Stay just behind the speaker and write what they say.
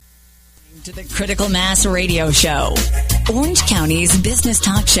To the Critical Mass Radio Show, Orange County's business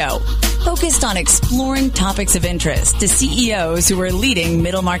talk show, focused on exploring topics of interest to CEOs who are leading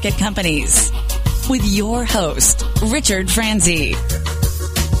middle market companies. With your host, Richard Franzi.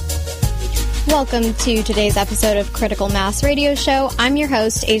 Welcome to today's episode of Critical Mass Radio Show. I'm your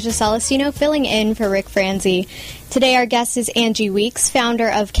host, Asia Celestino, filling in for Rick Franzi. Today our guest is Angie Weeks,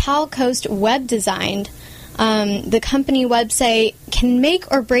 founder of CalCoast Web Design. The company website can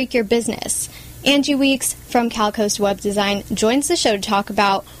make or break your business. Angie Weeks from CalCoast Web Design joins the show to talk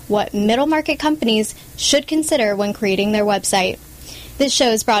about what middle market companies should consider when creating their website. This show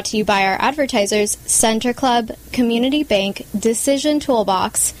is brought to you by our advertisers, Center Club, Community Bank, Decision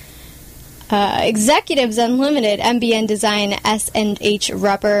Toolbox, Executives Unlimited, MBN Design, S&H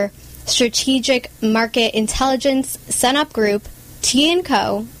Rubber, Strategic Market Intelligence, SunUp Group,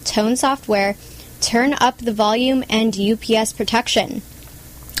 T&Co, Tone Software, Turn Up the Volume, and UPS Protection.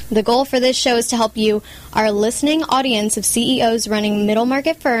 The goal for this show is to help you, our listening audience of CEOs running middle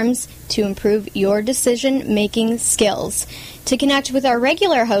market firms, to improve your decision-making skills. To connect with our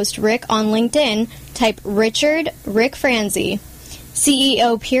regular host, Rick, on LinkedIn, type Richard Rick Franzi.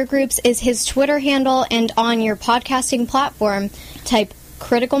 CEO Peer Groups is his Twitter handle, and on your podcasting platform, type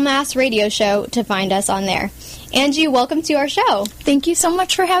Critical Mass Radio Show to find us on there. Angie, welcome to our show. Thank you so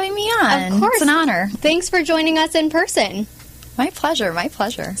much for having me on. Of course. It's an honor. Thanks for joining us in person. My pleasure, my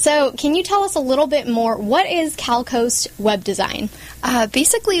pleasure. So, can you tell us a little bit more? What is CalCoast Web Design?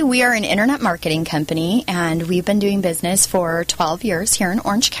 Basically, we are an internet marketing company, and we've been doing business for 12 years here in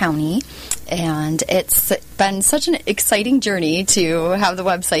Orange County. And it's been such an exciting journey to have the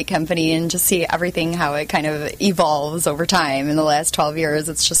website company and just see everything, how it kind of evolves over time in the last 12 years.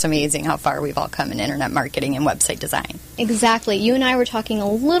 It's just amazing how far we've all come in internet marketing and website design. Exactly. You and I were talking a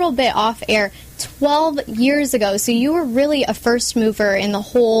little bit off air 12 years ago, so you were really a first mover in the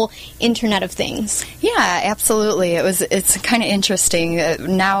whole Internet of Things. Yeah, absolutely. It's kind of interesting.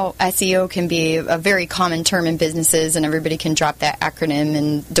 Now SEO can be a very common term in businesses, and everybody can drop that acronym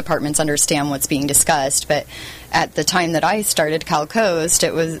and departments understand what's being discussed. But at the time that I started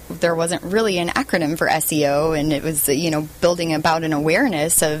CalCoast, there wasn't really an acronym for SEO, and it was building about an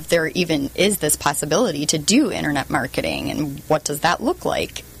awareness of there even is this possibility to do internet marketing, and what does that look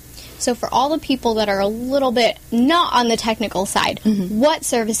like? So for all the people that are a little bit not on the technical side, what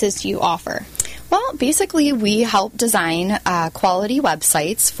services do you offer? Well, basically, we help design quality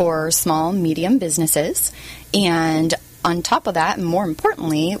websites for small, medium businesses. And on top of that, and more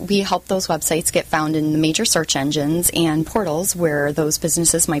importantly, we help those websites get found in the major search engines and portals where those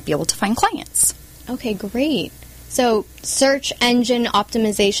businesses might be able to find clients. Okay, great. So search engine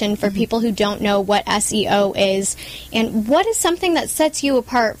optimization for people who don't know what SEO is, and what is something that sets you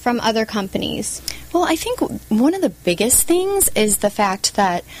apart from other companies? Well, I think one of the biggest things is the fact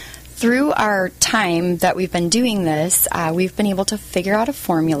that through our time that we've been doing this, we've been able to figure out a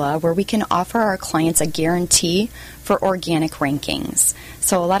formula where we can offer our clients a guarantee for organic rankings.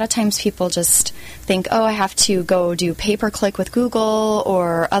 So a lot of times people just think, oh, I have to go do pay-per-click with Google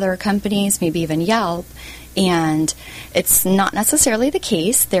or other companies, maybe even Yelp. And it's not necessarily the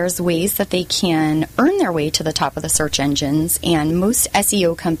case. There's ways that they can earn their way to the top of the search engines, and most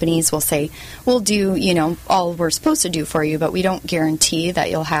SEO companies will say, we'll do, all we're supposed to do for you, but we don't guarantee that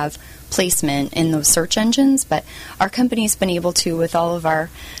you'll have placement in those search engines. But our company's been able to, with all of our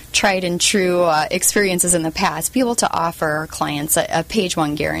tried and true experiences in the past, be able to offer our clients a page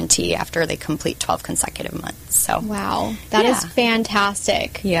one guarantee after they complete 12 consecutive months. So wow, that is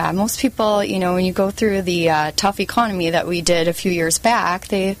fantastic. Yeah, most people, when you go through the tough economy that we did a few years back,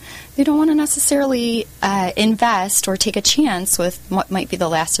 they don't want to necessarily invest or take a chance with what might be the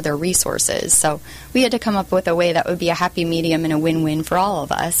last of their resources. So we had to come up with a way that would be a happy medium and a win-win for all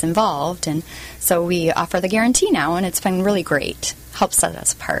of us involved. And so we offer the guarantee now, and it's been really great. Helps set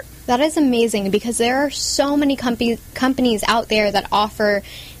us apart. That is amazing, because there are so many companies out there that offer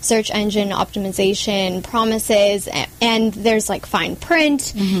search engine optimization promises, and there's like fine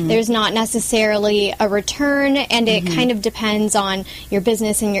print. There's not necessarily a return, and it kind of depends on your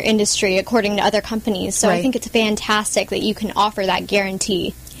business and your industry according to other companies. So I think it's fantastic that you can offer that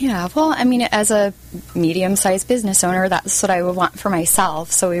guarantee. Yeah, well, I mean, as a medium-sized business owner, that's what I would want for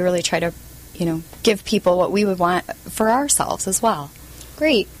myself. So we really try to give people what we would want for ourselves as well.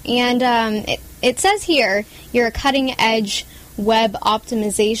 Great. And it says here you're a cutting-edge web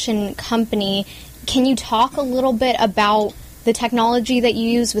optimization company. Can you talk a little bit about the technology that you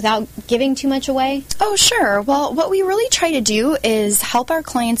use without giving too much away? Oh, sure. Well, what we really try to do is help our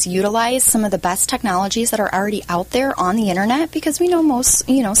clients utilize some of the best technologies that are already out there on the internet, because we know most,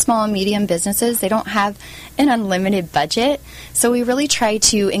 small and medium businesses, they don't have an unlimited budget. So we really try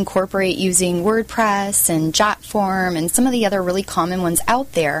to incorporate using WordPress and JotForm and some of the other really common ones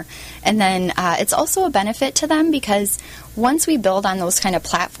out there. And then it's also a benefit to them, because once we build on those kind of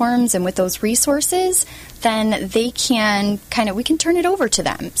platforms and with those resources, then we can turn it over to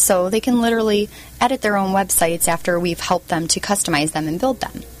them. So they can literally edit their own websites after we've helped them to customize them and build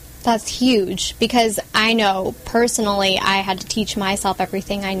them. That's huge, because I know personally I had to teach myself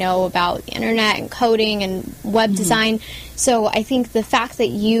everything I know about the internet and coding and web design. So I think the fact that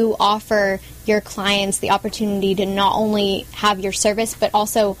you offer your clients the opportunity to not only have your service but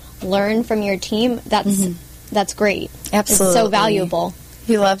also learn from your team, that's great. Absolutely. It's so valuable.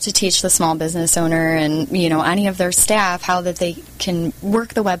 We love to teach the small business owner and, any of their staff how that they can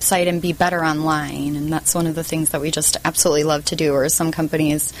work the website and be better online. And that's one of the things that we just absolutely love to do, whereas some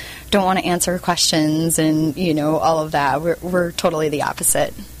companies don't want to answer questions and, all of that. We're totally the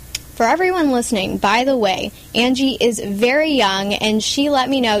opposite. For everyone listening, by the way, Angie is very young, and she let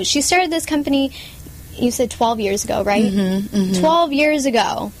me know. She started this company, you said 12 years ago, right? 12 years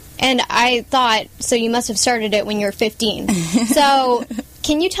ago. And I thought, so you must have started it when you were 15. So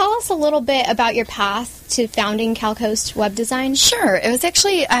can you tell us a little bit about your path to founding CalCoast Web Design? Sure. It was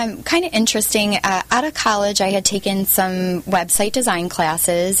actually kind of interesting. Out of college, I had taken some website design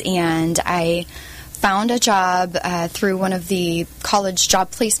classes, and I found a job through one of the college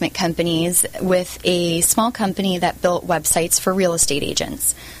job placement companies with a small company that built websites for real estate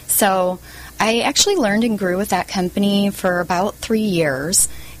agents. So I actually learned and grew with that company for about 3 years.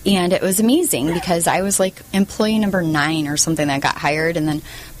 And it was amazing, because I was like employee number 9 or something that got hired. And then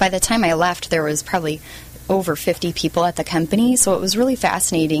by the time I left, there was probably over 50 people at the company. So it was really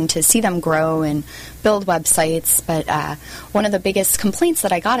fascinating to see them grow and build websites. But one of the biggest complaints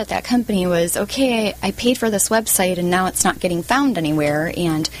that I got at that company was, okay, I paid for this website and now it's not getting found anywhere.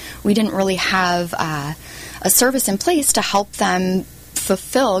 And we didn't really have a service in place to help them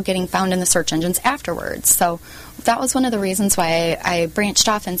fulfill getting found in the search engines afterwards. So that was one of the reasons why I branched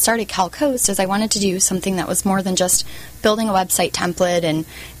off and started CalCoast, is I wanted to do something that was more than just building a website template and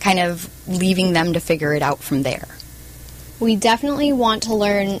kind of leaving them to figure it out from there. We definitely want to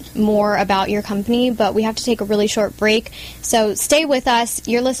learn more about your company, but we have to take a really short break. So stay with us.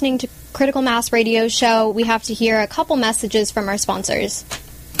 You're listening to Critical Mass Radio Show. We have to hear a couple messages from our sponsors.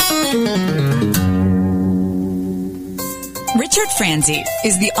 Richard Franzi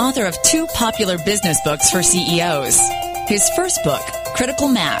is the author of 2 popular business books for CEOs. His first book, Critical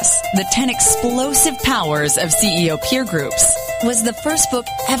Mass, The 10 Explosive Powers of CEO Peer Groups, was the first book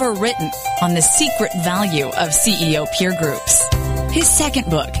ever written on the secret value of CEO peer groups. His second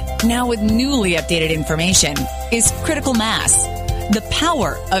book, now with newly updated information, is Critical Mass, The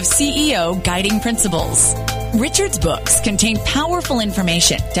Power of CEO Guiding Principles. Richard's books contain powerful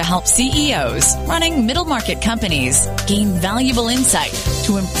information to help CEOs running middle-market companies gain valuable insight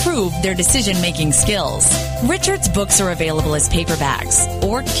to improve their decision-making skills. Richard's books are available as paperbacks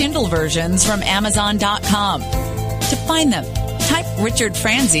or Kindle versions from Amazon.com. To find them, type Richard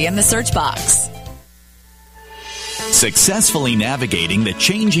Franzi in the search box. Successfully navigating the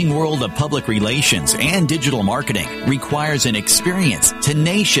changing world of public relations and digital marketing requires an experienced,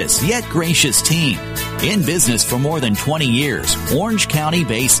 tenacious, yet gracious team. In business for more than 20 years, Orange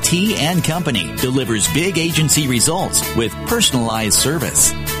County-based T & Company delivers big agency results with personalized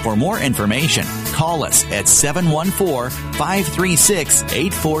service. For more information, call us at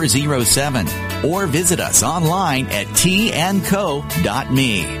 714-536-8407 or visit us online at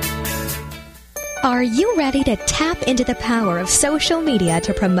tandco.me. Are you ready to tap into the power of social media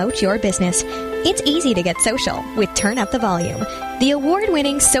to promote your business? It's easy to get social with Turn Up the Volume, the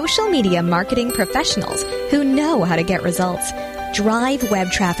award-winning social media marketing professionals who know how to get results. Drive web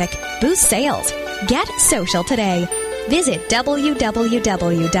traffic, boost sales. Get social today. Visit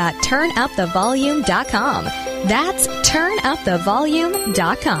www.turnupthevolume.com. That's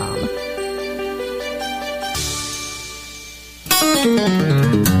turnupthevolume.com.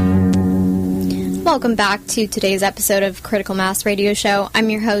 Welcome back to today's episode of Critical Mass Radio Show. I'm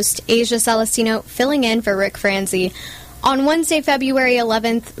your host, Asia Celestino, filling in for Rick Franzi. On Wednesday, February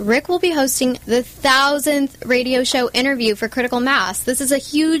 11th, Rick will be hosting the 1,000th radio show interview for Critical Mass. This is a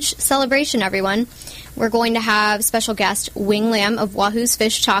huge celebration, everyone. We're going to have special guest Wing Lam of Wahoo's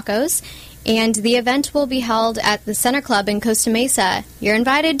Fish Tacos, and the event will be held at the Center Club in Costa Mesa. You're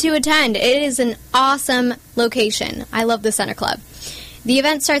invited to attend. It is an awesome location. I love the Center Club. The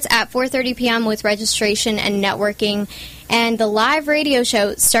event starts at 4:30 p.m. with registration and networking, and the live radio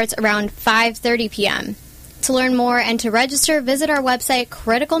show starts around 5:30 p.m. To learn more and to register, visit our website,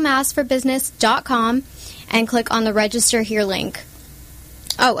 criticalmassforbusiness.com, and click on the Register Here link.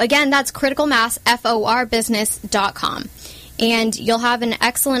 Oh, again, that's criticalmassforbusiness.com. And you'll have an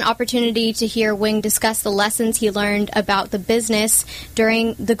excellent opportunity to hear Wing discuss the lessons he learned about the business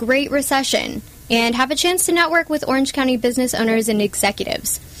during the Great Recession and have a chance to network with Orange County business owners and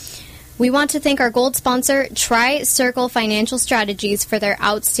executives. We want to thank our gold sponsor, Tri-Circle Financial Strategies, for their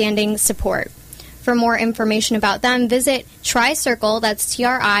outstanding support. For more information about them, visit Tri-Circle, that's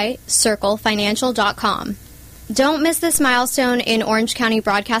TRI, circlefinancial.com. Don't miss this milestone in Orange County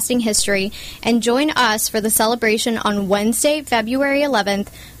broadcasting history and join us for the celebration on Wednesday, February 11th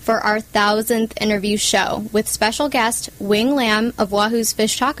for our 1000th interview show with special guest Wing Lam of Wahoo's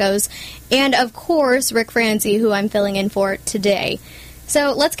Fish Tacos and, of course, Rick Franzi, who I'm filling in for today.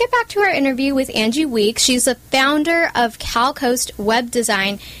 So let's get back to our interview with Angie Weeks. She's the founder of CalCoast Web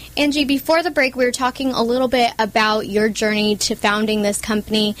Design. Angie, before the break, we were talking a little bit about your journey to founding this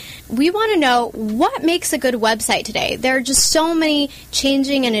company. We want to know, what makes a good website today? There are just so many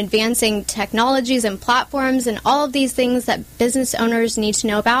changing and advancing technologies and platforms and all of these things that business owners need to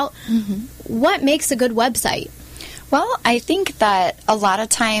know about. Mm-hmm. What makes a good website? Well, I think that a lot of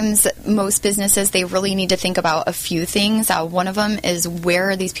times most businesses, they really need to think about a few things. One of them is, where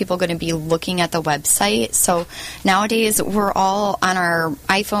are these people going to be looking at the website? So nowadays we're all on our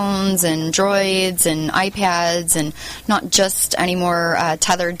iPhones and Droids and iPads and not just anymore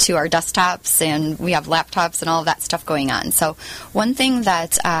tethered to our desktops, and we have laptops and all of that stuff going on. So one thing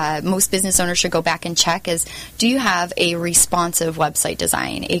that most business owners should go back and check is, do you have a responsive website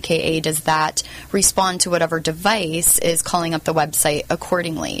design? AKA, does that respond to whatever device is calling up the website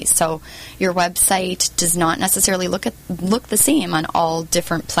accordingly? So your website does not necessarily look the same on all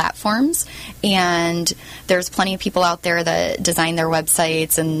different platforms, and there's plenty of people out there that design their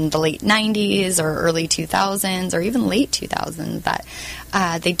websites in the late 90s or early 2000s or even late 2000s that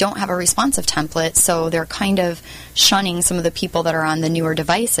they don't have a responsive template, so they're kind of shunning some of the people that are on the newer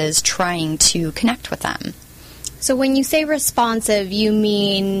devices trying to connect with them. So when you say responsive, you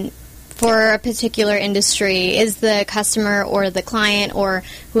mean for a particular industry, is the customer or the client or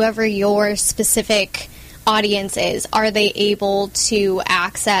whoever your specific audience is, are they able to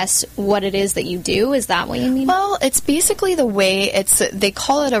access what it is that you do? Is that what you mean? Well, it's basically the way they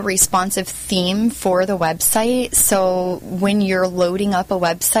call it a responsive theme for the website. So when you're loading up a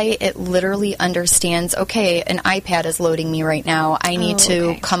website, it literally understands, okay, an iPad is loading me right now. I need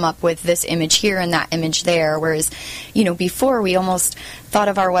to come up with this image here and that image there. Whereas, before we almost thought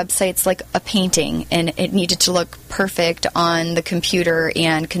of our websites like a painting, and it needed to look perfect on the computer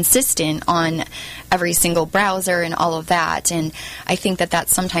and consistent on every single browser and all of that. And I think that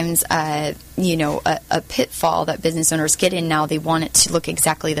that's sometimes, a pitfall that business owners get in now. They want it to look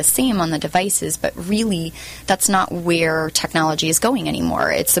exactly the same on the devices, but really that's not where technology is going anymore.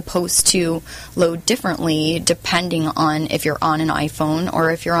 It's supposed to load differently depending on if you're on an iPhone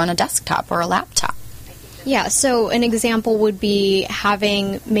or if you're on a desktop or a laptop. Yeah, so an example would be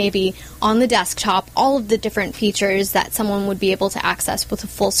having maybe on the desktop all of the different features that someone would be able to access with a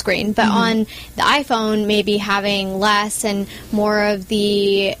full screen, but on the iPhone maybe having less and more of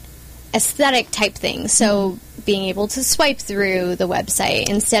the aesthetic type things. So being able to swipe through the website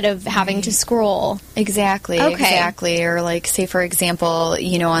instead of having to scroll. Exactly. Or like, say, for example,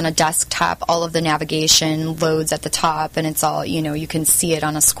 on a desktop, all of the navigation loads at the top and it's all, you can see it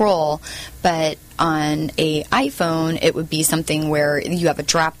on a scroll. But on a iPhone, it would be something where you have a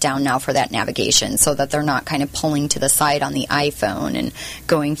drop down now for that navigation so that they're not kind of pulling to the side on the iPhone and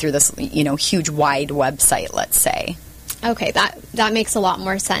going through this, huge wide website, let's say. Okay, that makes a lot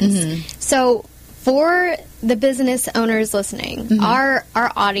more sense. So for the business owners listening, our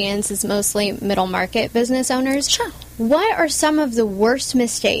audience is mostly middle market business owners. Sure. What are some of the worst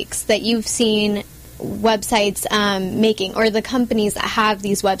mistakes that you've seen websites making, or the companies that have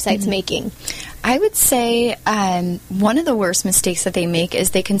these websites making? I would say one of the worst mistakes that they make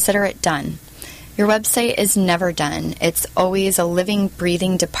is they consider it done. Your website is never done. It's always a living,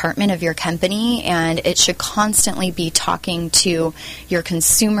 breathing department of your company, and it should constantly be talking to your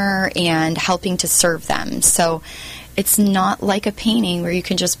consumer and helping to serve them. So it's not like a painting where you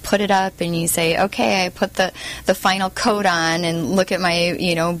can just put it up and you say, okay, I put the final coat on and look at my,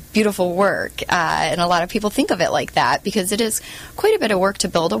 beautiful work. And a lot of people think of it like that because it is quite a bit of work to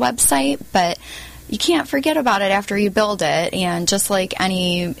build a website, but you can't forget about it after you build it. And just like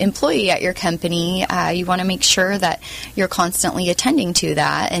any employee at your company, you want to make sure that you're constantly attending to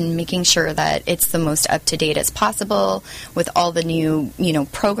that and making sure that it's the most up-to-date as possible with all the new,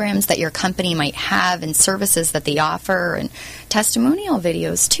 programs that your company might have and services that they offer, and testimonial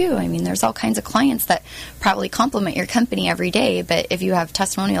videos too. I mean, there's all kinds of clients that probably compliment your company every day, but if you have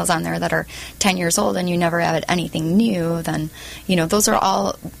testimonials on there that are 10 years old and you never added anything new, then, those are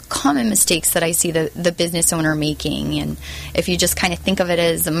all common mistakes that I see the business owner making. And if you just kind of think of it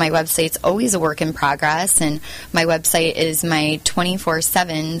as my website's always a work in progress, and my website is my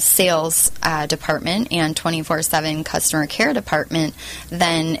 24/7 sales department and 24/7 customer care department,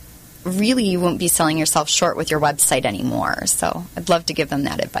 then really you won't be selling yourself short with your website anymore. So I'd love to give them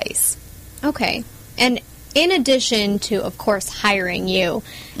that advice. Okay. And in addition to, of course, hiring you,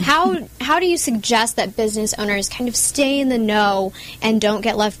 how do you suggest that business owners kind of stay in the know and don't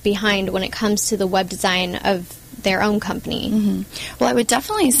get left behind when it comes to the web design of their own company? Mm-hmm. Well, I would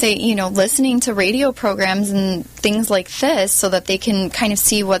definitely say, listening to radio programs and things like this so that they can kind of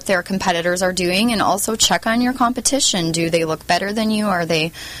see what their competitors are doing, and also check on your competition. Do they look better than you? Are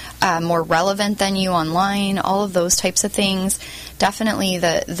they more relevant than you online? All of those types of things. Definitely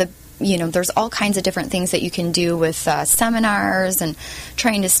there's all kinds of different things that you can do with seminars and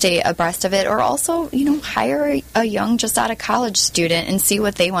trying to stay abreast of it, or also, hire a young, just out of college student and see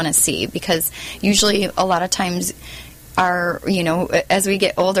what they want to see, because usually a lot of times as we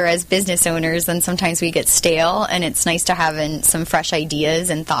get older as business owners, then sometimes we get stale, and it's nice to have some fresh ideas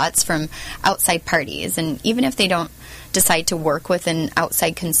and thoughts from outside parties. And even if they don't decide to work with an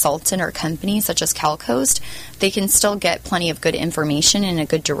outside consultant or company such as CalCoast, they can still get plenty of good information in a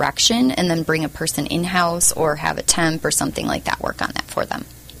good direction, and then bring a person in-house or have a temp or something like that work on that for them.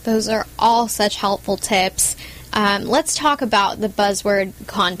 Those are all such helpful tips. Let's talk about the buzzword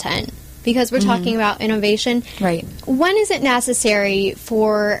content, because we're talking about innovation. Right. When is it necessary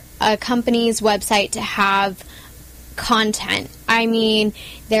for a company's website to have content? I mean,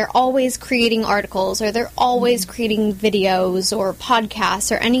 they're always creating articles, or they're always creating videos or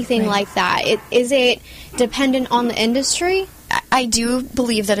podcasts or anything like that. Is it dependent on the industry? I do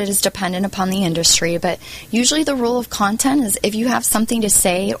believe that it is dependent upon the industry, but usually the rule of content is if you have something to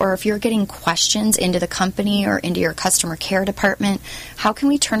say, or if you're getting questions into the company or into your customer care department, how can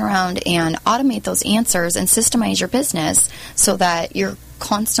we turn around and automate those answers and systemize your business so that you're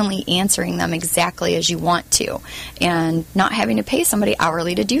constantly answering them exactly as you want to, and not having to pay somebody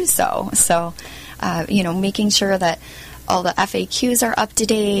hourly to do so. So, making sure that all the FAQs are up to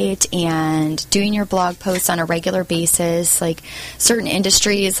date, and doing your blog posts on a regular basis. Like certain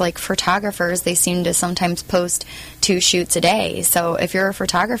industries, like photographers, they seem to sometimes post 2 shoots a day. So if you're a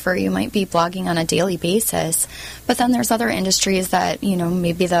photographer, you might be blogging on a daily basis. But then there's other industries that,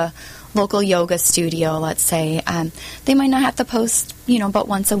 maybe the local yoga studio, let's say, they might not have to post, but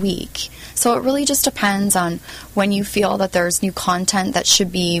once a week. So it really just depends on when you feel that there's new content that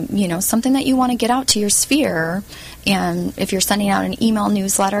should be, something that you want to get out to your sphere. And if you're sending out an email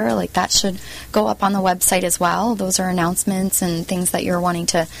newsletter, like that should go up on the website as well. Those are announcements and things that you're wanting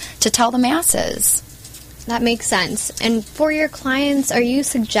to tell the masses. That makes sense. And for your clients, are you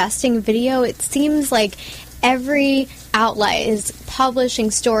suggesting video? It seems like every outlet is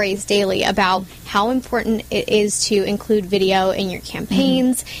publishing stories daily about how important it is to include video in your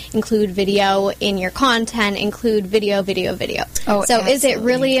campaigns, include video in your content, include video. Oh, so absolutely. Is it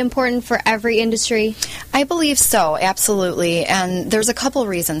really important for every industry? I believe so, absolutely. And there's a couple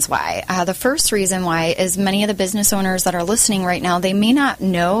reasons why. The first reason why is many of the business owners that are listening right now, they may not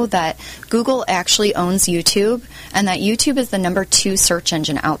know that Google actually owns YouTube, and that YouTube is the number 2 search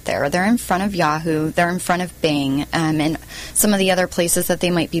engine out there. They're in front of Yahoo, they're in front of Bing, and some of the other places that they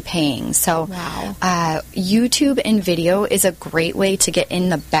might be paying. So YouTube and video is a great way to get in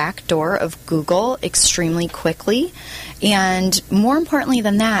the back door of Google extremely quickly. And more importantly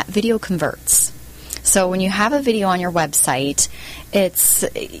than that, video converts. So when you have a video on your website, it's,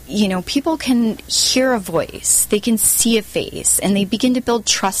 people can hear a voice, they can see a face, and they begin to build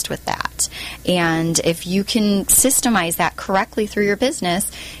trust with that. And if you can systemize that correctly through your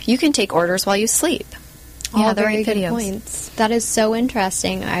business, you can take orders while you sleep. All very good points. That is so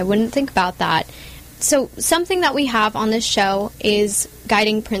interesting. I wouldn't think about that. So something that we have on this show is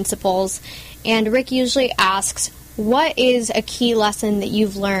guiding principles. And Rick usually asks, what is a key lesson that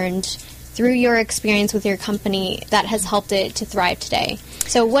you've learned through your experience with your company that has helped it to thrive today?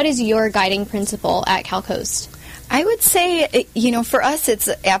 So what is your guiding principle at CalCoast? I would say, for us, it's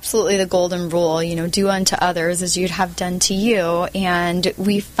absolutely the golden rule, do unto others as you'd have done to you. And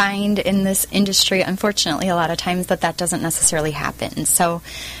we find in this industry, unfortunately, a lot of times that doesn't necessarily happen. So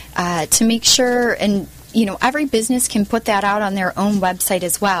to make sure, and every business can put that out on their own website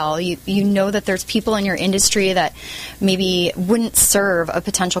as well. You know that there's people in your industry that maybe wouldn't serve a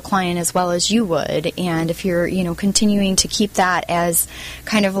potential client as well as you would. And if you're, continuing to keep that as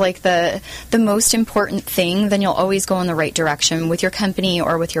kind of like the most important thing, then you'll always go in the right direction with your company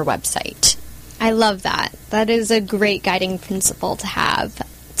or with your website. I love that. That is a great guiding principle to have.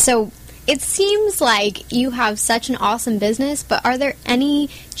 So it seems like you have such an awesome business, but are there any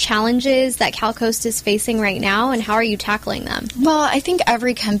challenges that CalCoast is facing right now, and how are you tackling them? Well, I think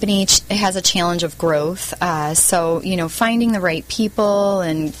every company has a challenge of growth. So, finding the right people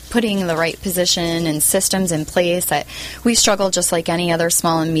and putting the right position and systems in place. We struggle just like any other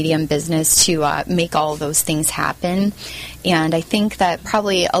small and medium business to make all of those things happen. And I think that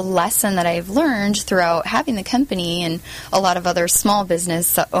probably a lesson that I've learned throughout having the company, and a lot of other small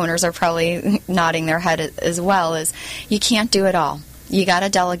business owners are probably nodding their head as well, is you can't do it all. You got to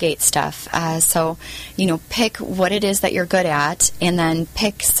delegate stuff. So, pick what it is that you're good at, and then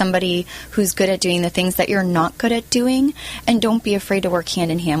pick somebody who's good at doing the things that you're not good at doing, and don't be afraid to work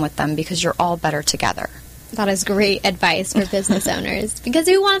hand in hand with them, because you're all better together. That is great advice for business owners, because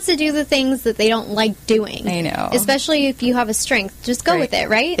who wants to do the things that they don't like doing? I know. Especially if you have a strength. Just go with it,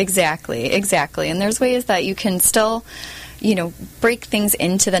 right? Exactly. And there's ways that you can still, break things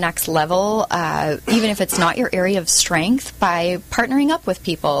into the next level, even if it's not your area of strength, by partnering up with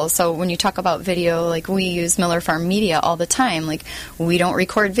people. So when you talk about video, like we use Miller Farm Media all the time. Like, we don't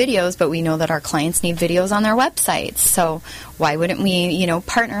record videos, but we know that our clients need videos on their websites. So why wouldn't we,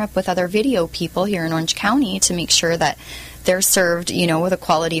 partner up with other video people here in Orange County to make sure that they're served, with a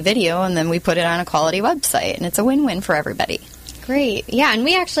quality video, and then we put it on a quality website, and it's a win-win for everybody. Great. Yeah, and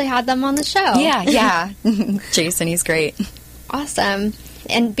we actually had them on the show. Yeah. Jason, he's great. Awesome.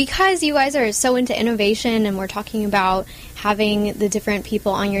 And because you guys are so into innovation, and we're talking about having the different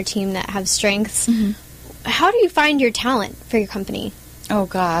people on your team that have strengths, how do you find your talent for your company? Oh,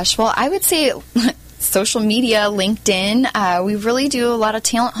 gosh. Well, I would say social media, LinkedIn. We really do a lot of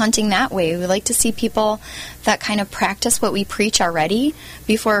talent hunting that way. We like to see people that kind of practice what we preach already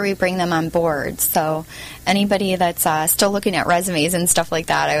before we bring them on board. So anybody that's still looking at resumes and stuff like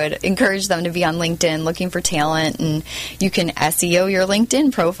that, I would encourage them to be on LinkedIn looking for talent. And you can SEO your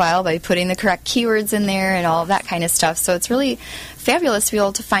LinkedIn profile by putting the correct keywords in there and all of that kind of stuff. So it's really fabulous to be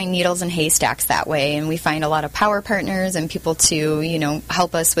able to find needles in haystacks that way. And we find a lot of power partners and people to,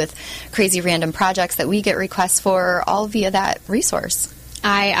 help us with crazy random projects that we get requests for, all via that resource.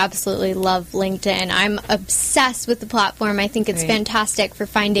 I absolutely love LinkedIn. I'm obsessed with the platform. I think it's fantastic for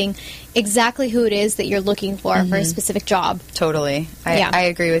finding exactly who it is that you're looking for a specific job. Totally. I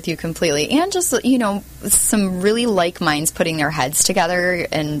agree with you completely. And just, some really like minds putting their heads together,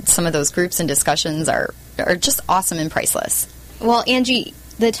 and some of those groups and discussions are just awesome and priceless. Well, Angie,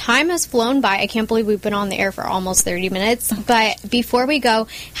 the time has flown by. I can't believe we've been on the air for almost 30 minutes. But before we go,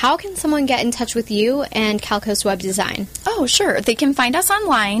 how can someone get in touch with you and CalCoast Web Design? Oh, sure. They can find us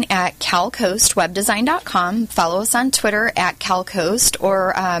online at calcoastwebdesign.com. Follow us on Twitter at CalCoast,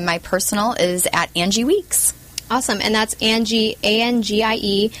 or my personal is at Angie Weeks. Awesome. And that's Angie,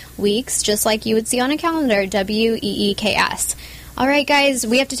 A-N-G-I-E, Weeks, just like you would see on a calendar, W-E-E-K-S. All right, guys,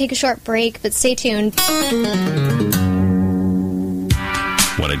 we have to take a short break, but stay tuned.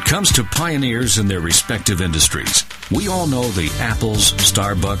 When it comes to pioneers in their respective industries, we all know the Apples,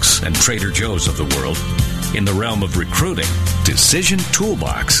 Starbucks, and Trader Joe's of the world. In the realm of recruiting, Decision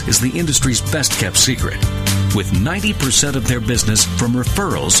Toolbox is the industry's best-kept secret. With 90% of their business from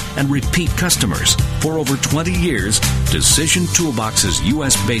referrals and repeat customers. For over 20 years, Decision Toolbox's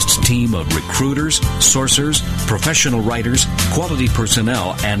U.S.-based team of recruiters, sourcers, professional writers, quality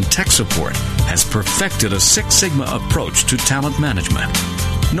personnel, and tech support has perfected a Six Sigma approach to talent management.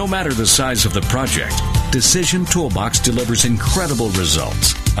 No matter the size of the project, Decision Toolbox delivers incredible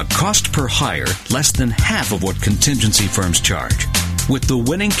results. A cost per hire less than half of what contingency firms charge, with the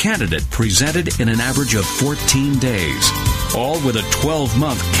winning candidate presented in an average of 14 days, all with a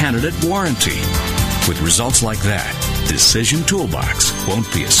 12-month candidate warranty. With results like that, Decision Toolbox won't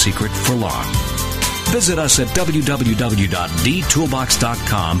be a secret for long. Visit us at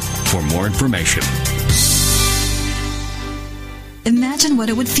www.dtoolbox.com for more information. Imagine what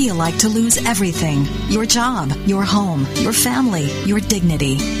it would feel like to lose everything. Your job, your home, your family, your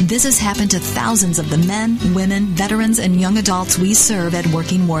dignity. This has happened to thousands of the men, women, veterans, and young adults we serve at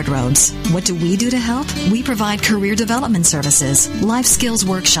Working Wardrobes. What do we do to help? We provide career development services, life skills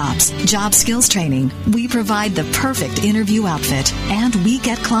workshops, job skills training. We provide the perfect interview outfit, and we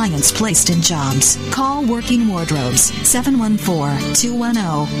get clients placed in jobs. Call Working Wardrobes,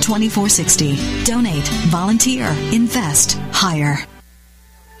 714-210-2460. Donate, volunteer, invest, hire.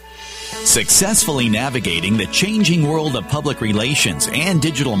 Successfully navigating the changing world of public relations and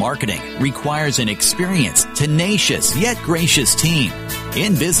digital marketing requires an experienced, tenacious, yet gracious team.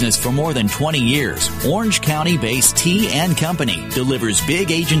 In business for more than 20 years, Orange County-based T& Company delivers big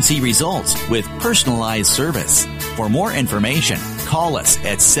agency results with personalized service. For more information, call us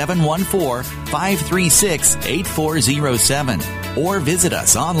at 714-536-8407 or visit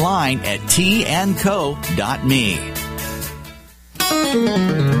us online at tandco.me.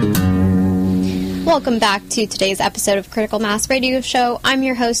 Welcome back to today's episode of Critical Mass Radio Show. I'm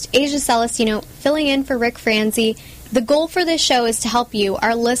your host, Asia Celestino, filling in for Rick Franzi. The goal for this show is to help you,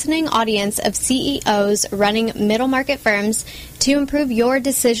 our listening audience of CEOs running middle market firms, to improve your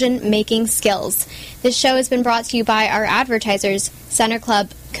decision-making skills. This show has been brought to you by our advertisers, Center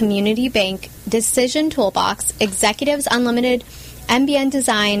Club, Community Bank, Decision Toolbox, Executives Unlimited, MBN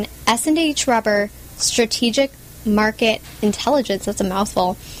Design, S&H Rubber, Strategic Market Intelligence, that's a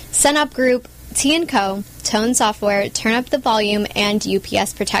mouthful, SunUp Group, T&Co, Tone Software, Turn Up the Volume, and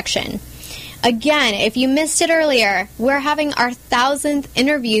UPS Protection. Again, if you missed it earlier, we're having our 1000th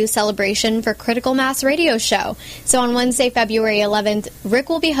interview celebration for Critical Mass Radio Show. So on Wednesday, February 11th, Rick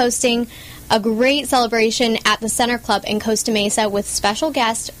will be hosting a great celebration at the Center Club in Costa Mesa with special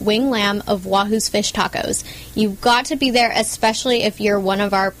guest Wing Lam of Wahoo's Fish Tacos. You've got to be there, especially if you're one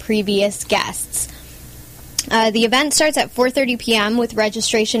of our previous guests. The event starts at 4:30 p.m. with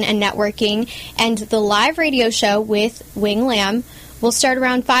registration and networking, and the live radio show with Wing Lam will start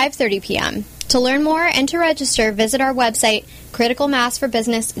around 5:30 p.m. To learn more and to register, visit our website,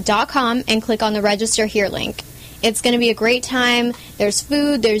 criticalmassforbusiness.com, and click on the Register Here link. It's going to be a great time. There's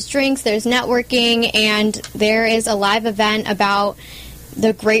food, there's drinks, there's networking, and there is a live event about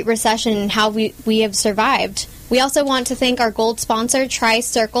the Great Recession and how we have survived. We also want to thank our gold sponsor,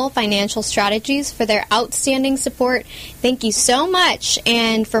 TriCircle Financial Strategies, for their outstanding support. Thank you so much.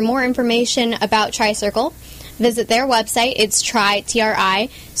 And for more information about TriCircle, visit their website. It's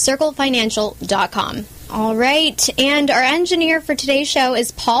circlefinancial.com. All right. And our engineer for today's show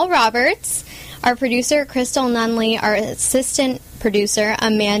is Paul Roberts. Our producer, Crystal Nunley. Our assistant producer,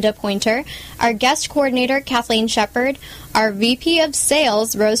 Amanda Pointer. Our guest coordinator, Kathleen Shepard. Our VP of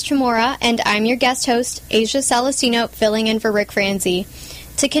Sales, Rose Tremora. And I'm your guest host, Asia Celestino, filling in for Rick Franzi.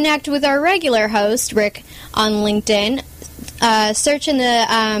 To connect with our regular host, Rick, on LinkedIn, search in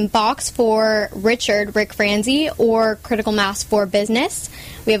the box for Richard Rick Franzi or Critical Mass for Business.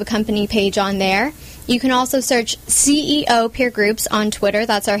 We have a company page on there. You can also search CEO Peer Groups on Twitter.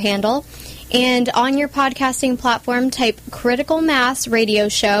 That's our handle. And on your podcasting platform, type Critical Mass Radio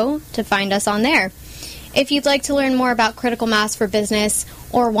Show to find us on there. If you'd like to learn more about Critical Mass for Business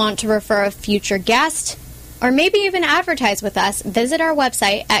or want to refer a future guest, or maybe even advertise with us, visit our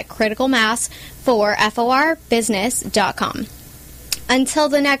website at criticalmassforbusiness.com. Until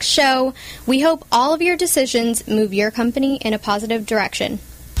the next show, we hope all of your decisions move your company in a positive direction.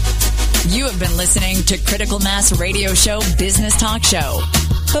 You have been listening to Critical Mass Radio Show Business Talk Show,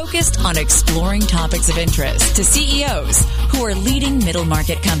 focused on exploring topics of interest to CEOs who are leading middle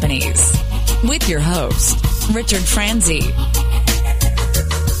market companies. With your host, Richard Franzi.